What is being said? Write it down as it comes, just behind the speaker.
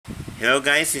Hello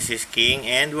guys, this is King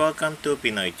and welcome to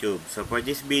Pinoytube. So for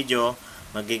this video,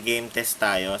 mag-game test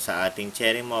tayo sa ating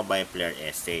Cherry Mobile Player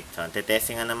S8. So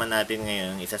testingan naman natin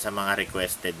ngayon isa sa mga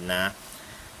requested na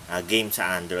game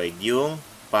sa Android, yung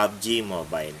Pubg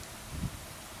Mobile.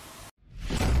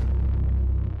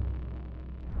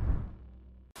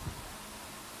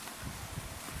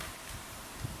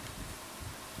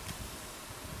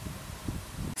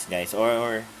 Guys,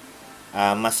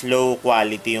 mas low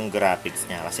quality yung graphics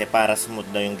niya kasi para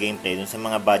smooth daw yung gameplay dun sa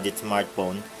mga budget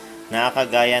smartphone na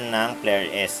kagaya ng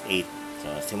Player S8. So,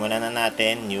 simulan na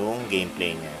natin yung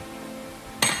gameplay niya.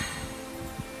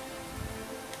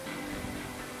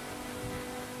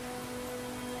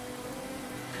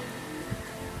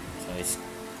 So,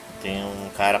 ito yung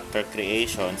character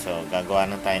creation. So, gagawa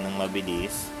na tayo ng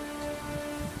mabilis.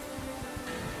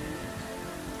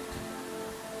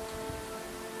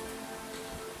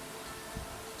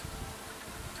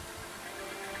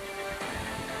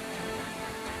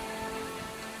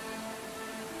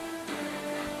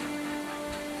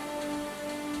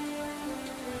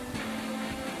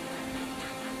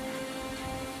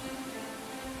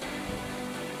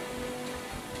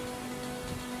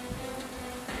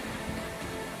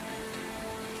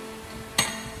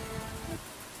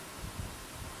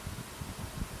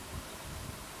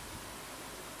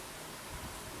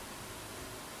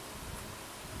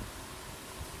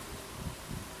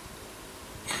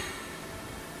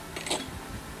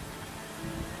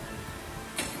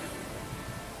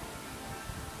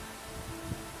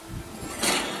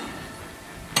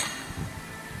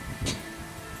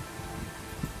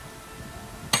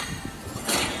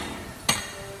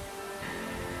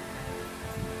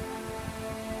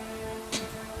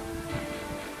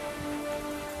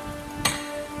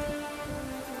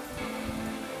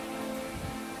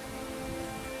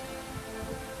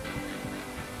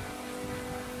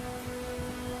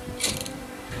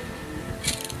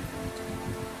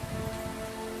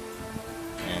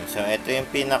 So, ito yung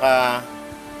pinaka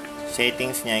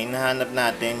settings niya. Hinahanap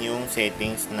natin yung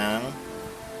settings ng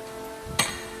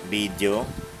video.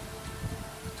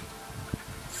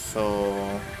 So,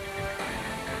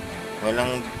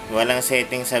 walang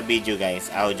settings sa video guys.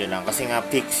 Audio lang. Kasi nga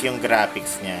fix yung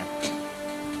graphics niya.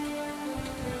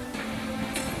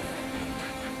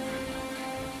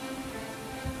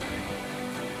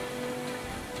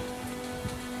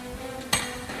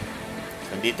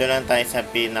 Dito lang tayo sa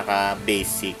pinaka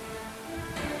basic.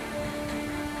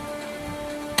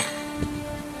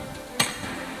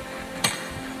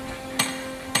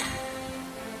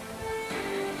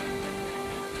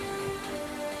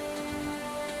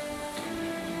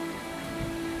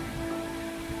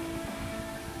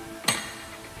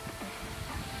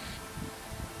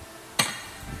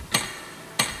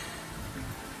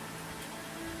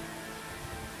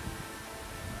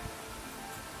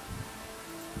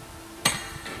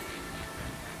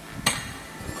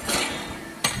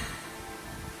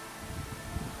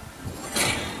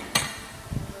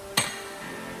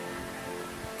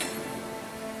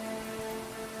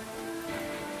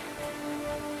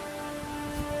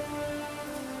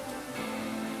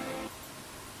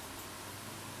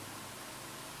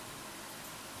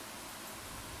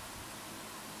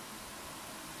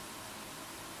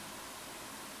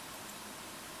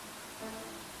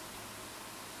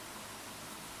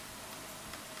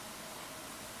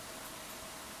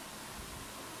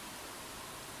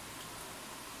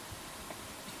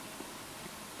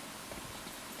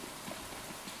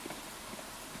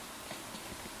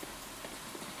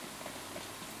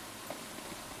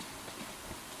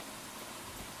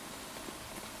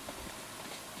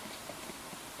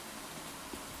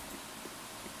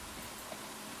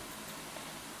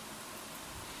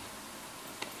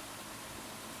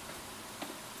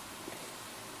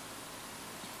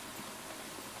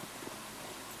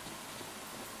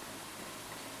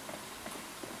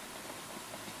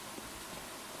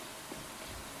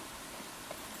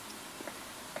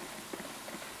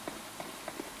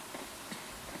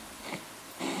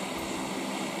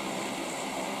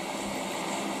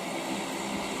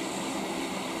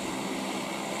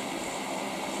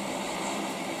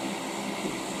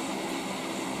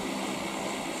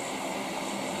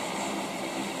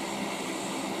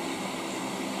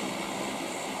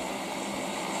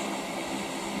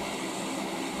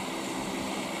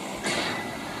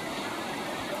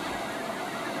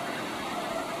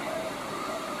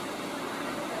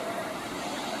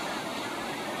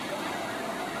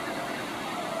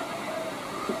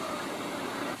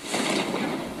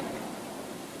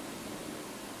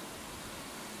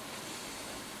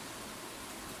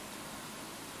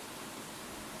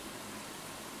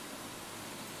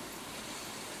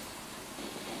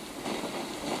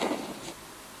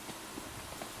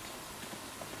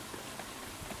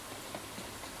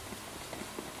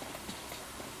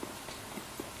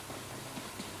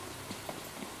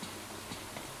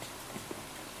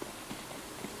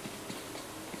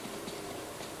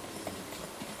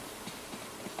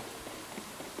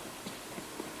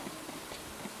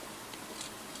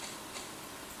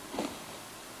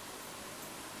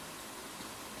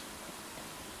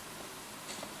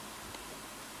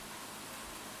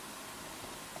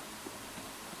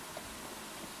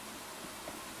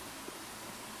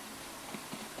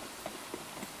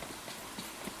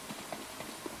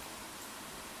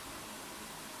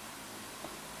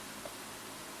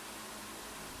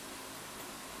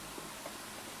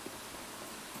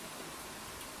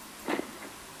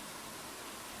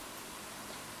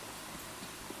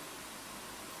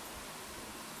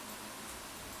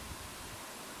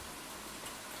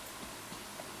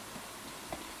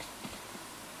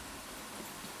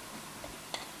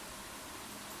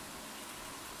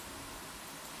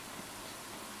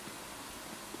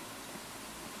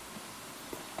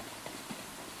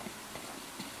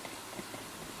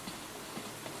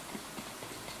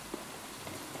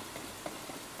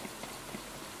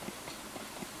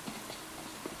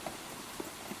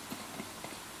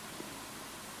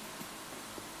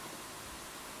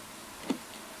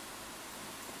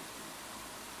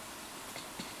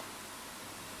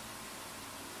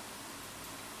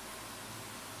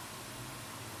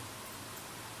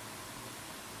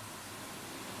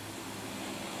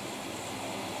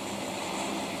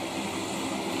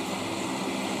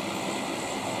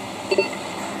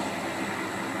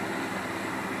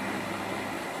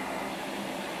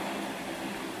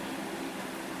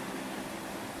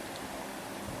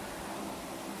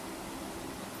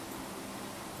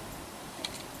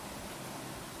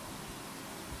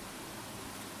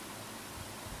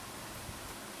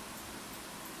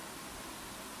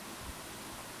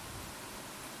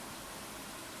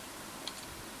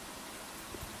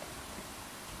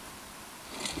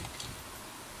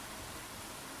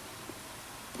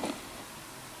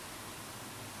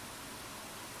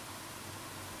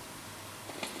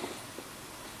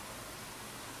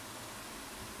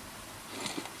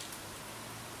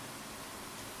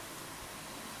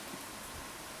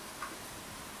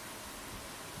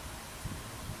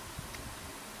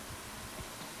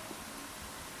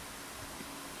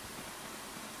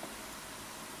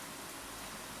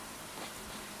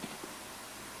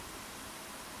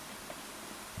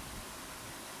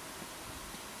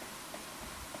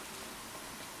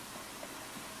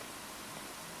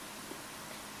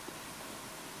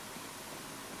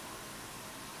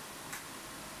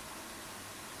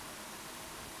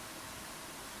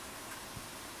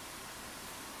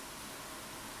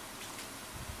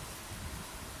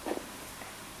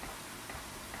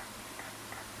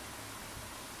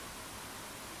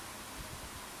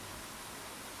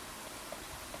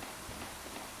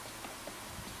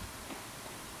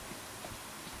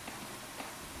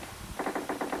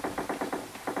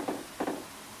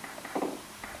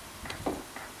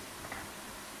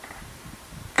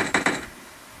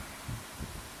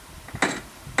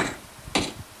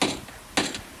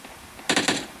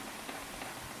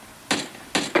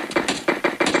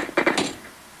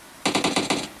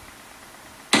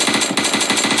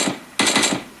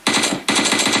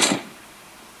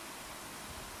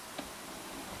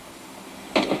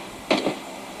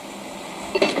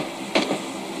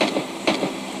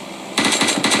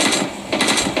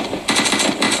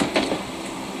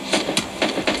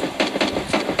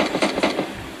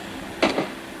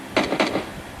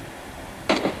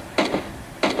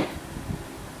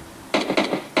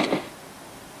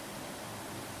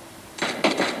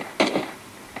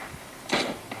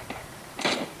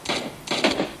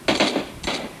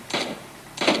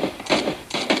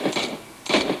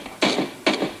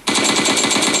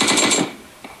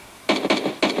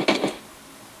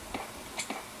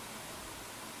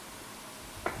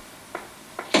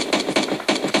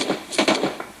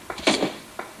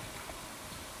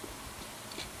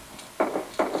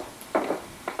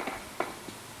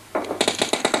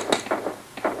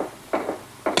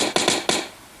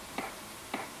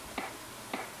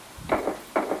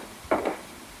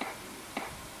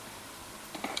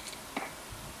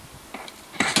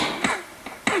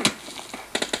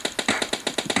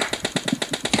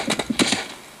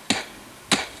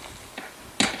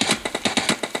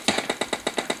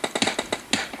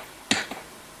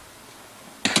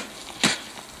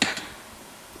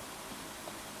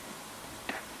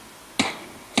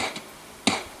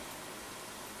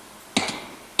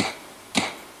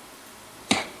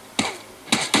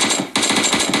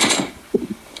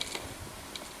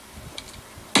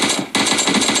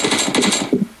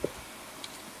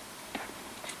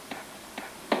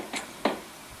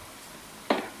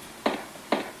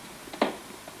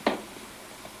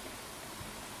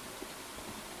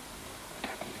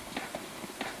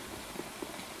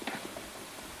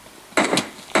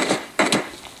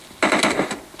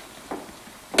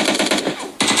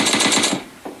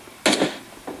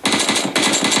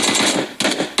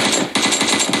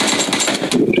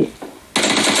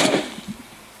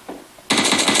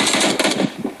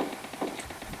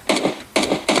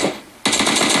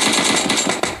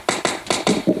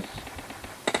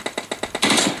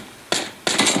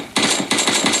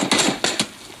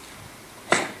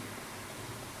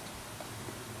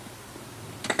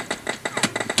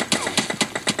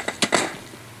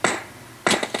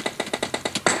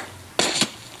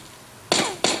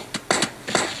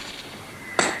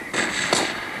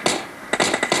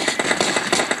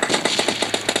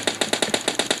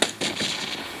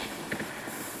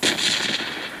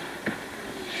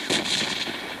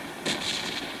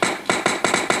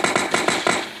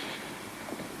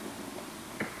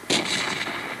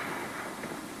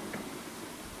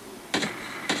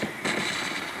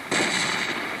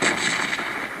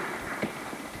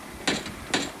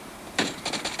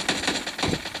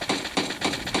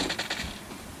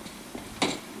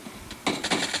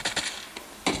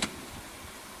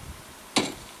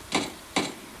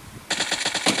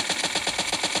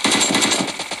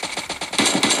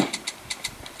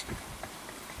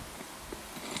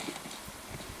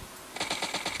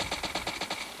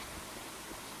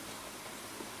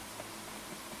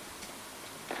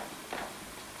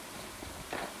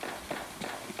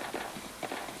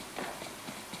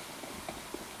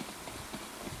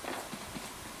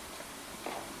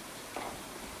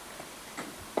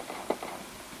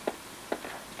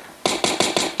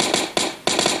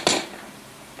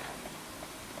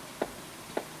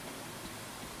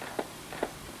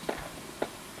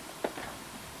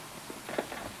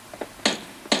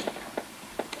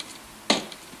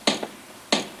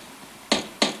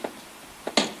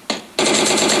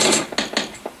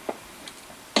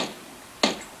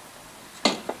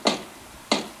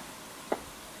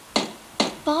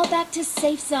 back to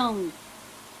safe zone.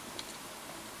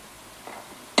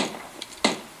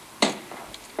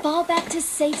 Fall back to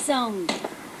safe zone.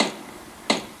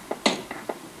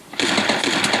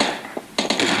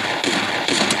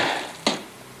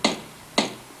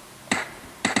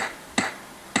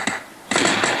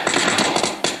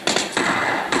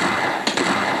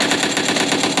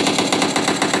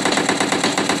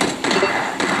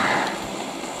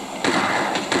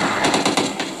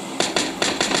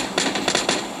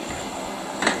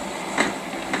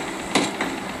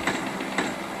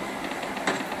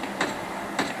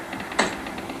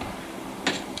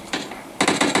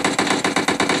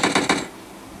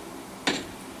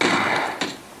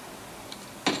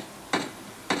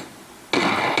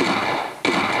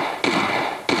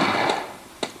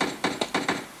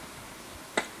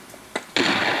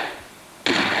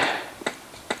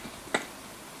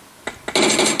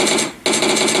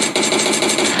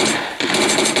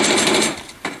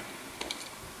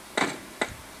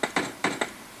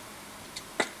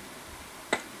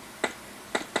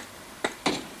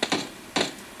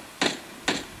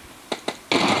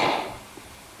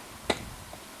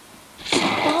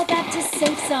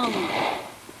 Safe zone.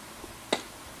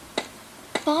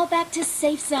 Fall back to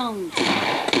safe zone.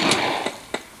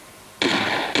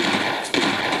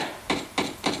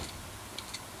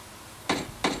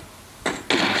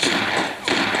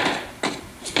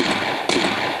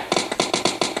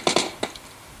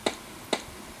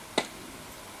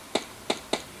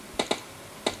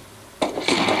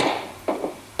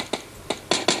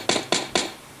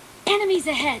 Enemies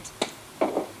ahead.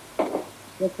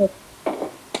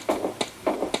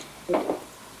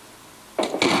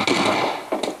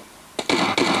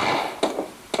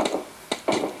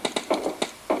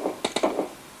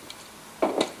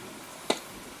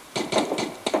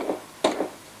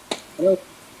 Hello.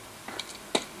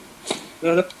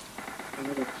 Hello.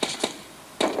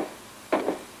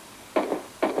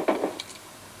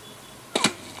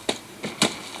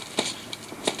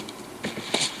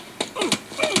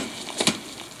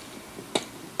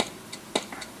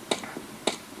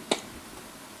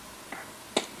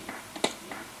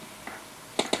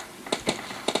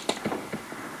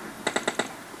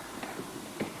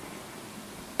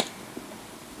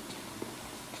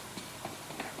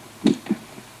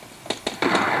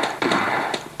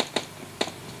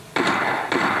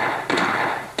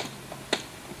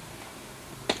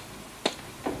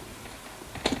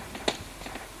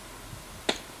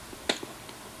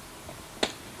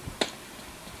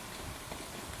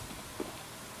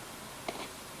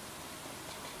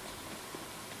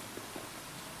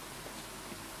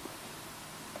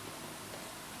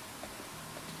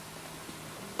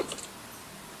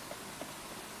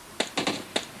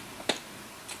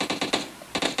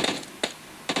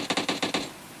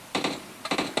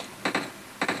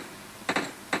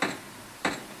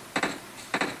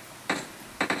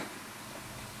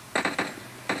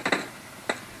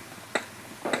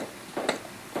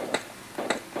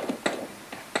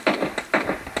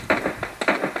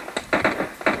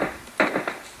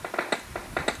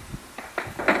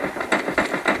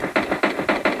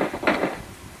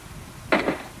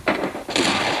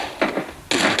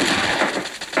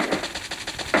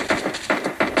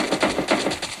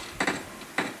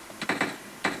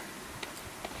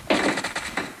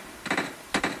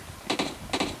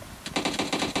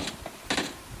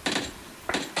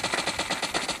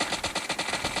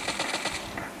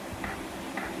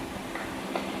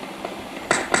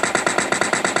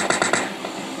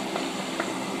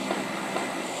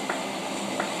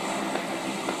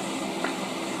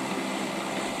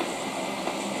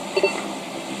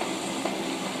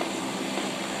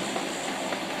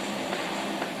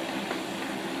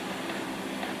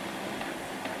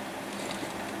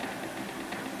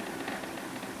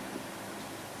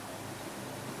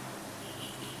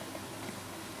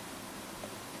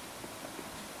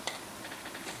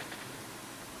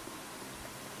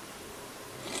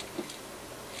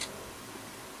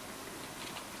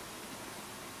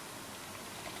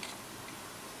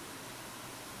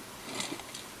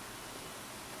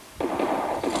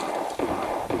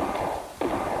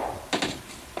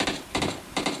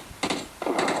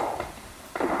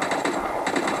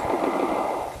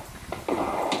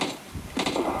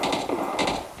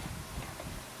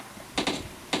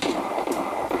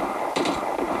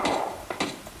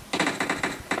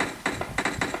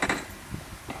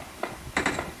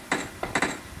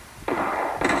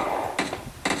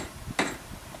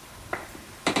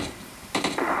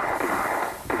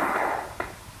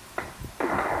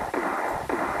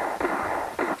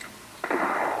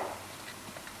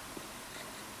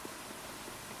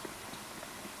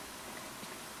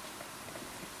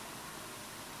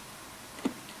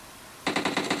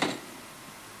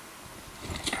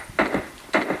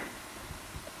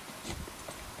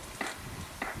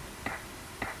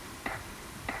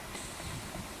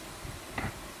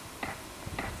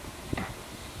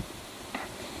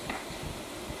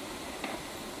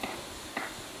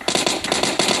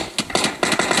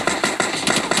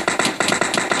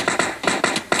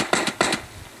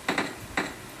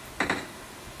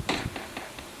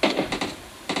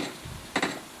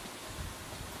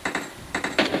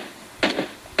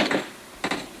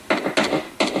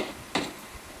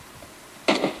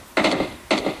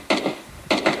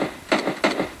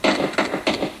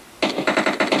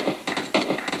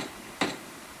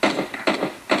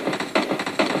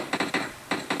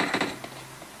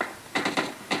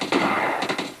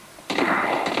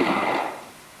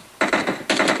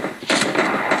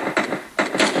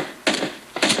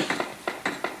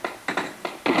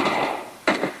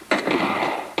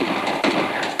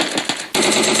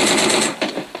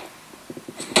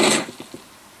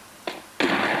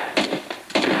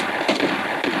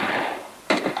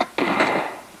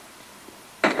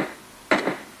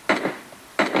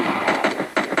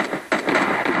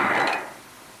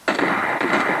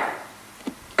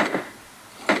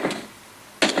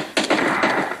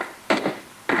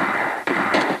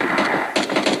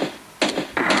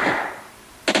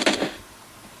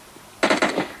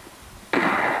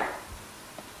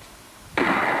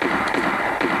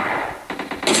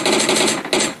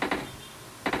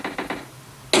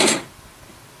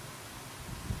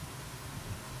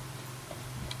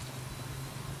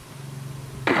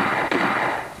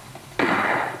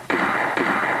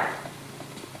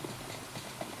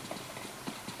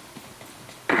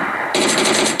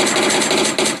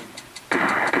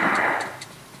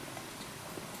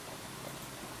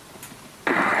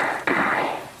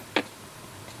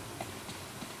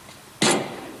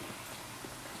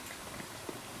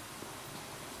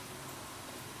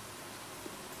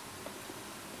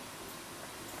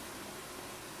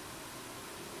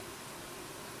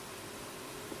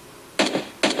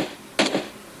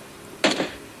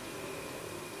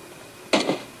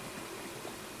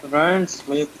 Friends,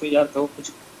 may piyato ko.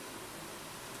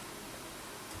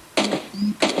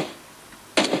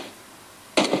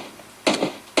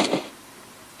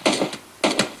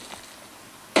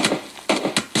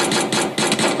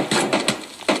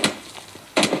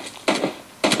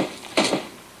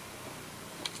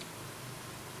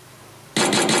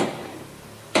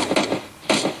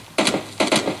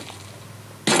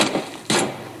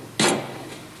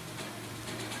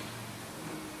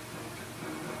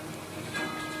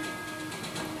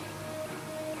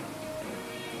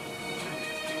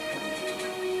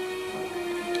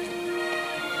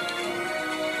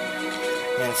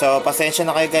 Yan. So, pasensya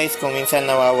na kayo guys kung minsan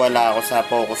nawawala ako sa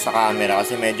focus sa camera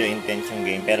kasi medyo intense yung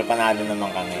game. Pero panalo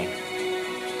naman kami.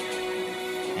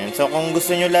 Yan. So, kung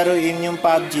gusto nyo laruin yung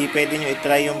PUBG, pwede nyo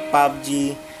itry yung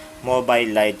PUBG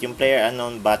Mobile Lite. Yung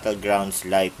PlayerUnknown Battlegrounds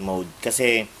Lite mode.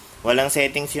 Kasi, walang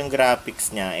settings yung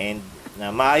graphics niya. And,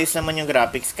 maayos naman yung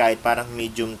graphics kahit parang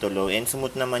medium to low. And,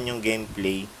 smooth naman yung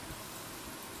gameplay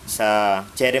sa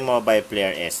Cherry Mobile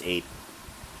Player S8.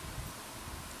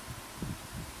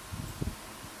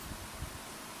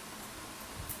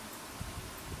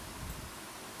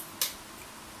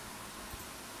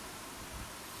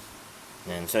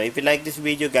 Yan. So, if you like this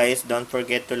video guys, don't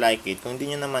forget to like it. Kung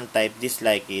hindi nyo naman type,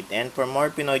 dislike it. And for more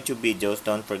Pinoytube videos,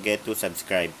 don't forget to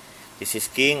subscribe. This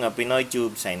is King of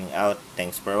Pinoytube signing out.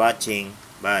 Thanks for watching.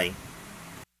 Bye!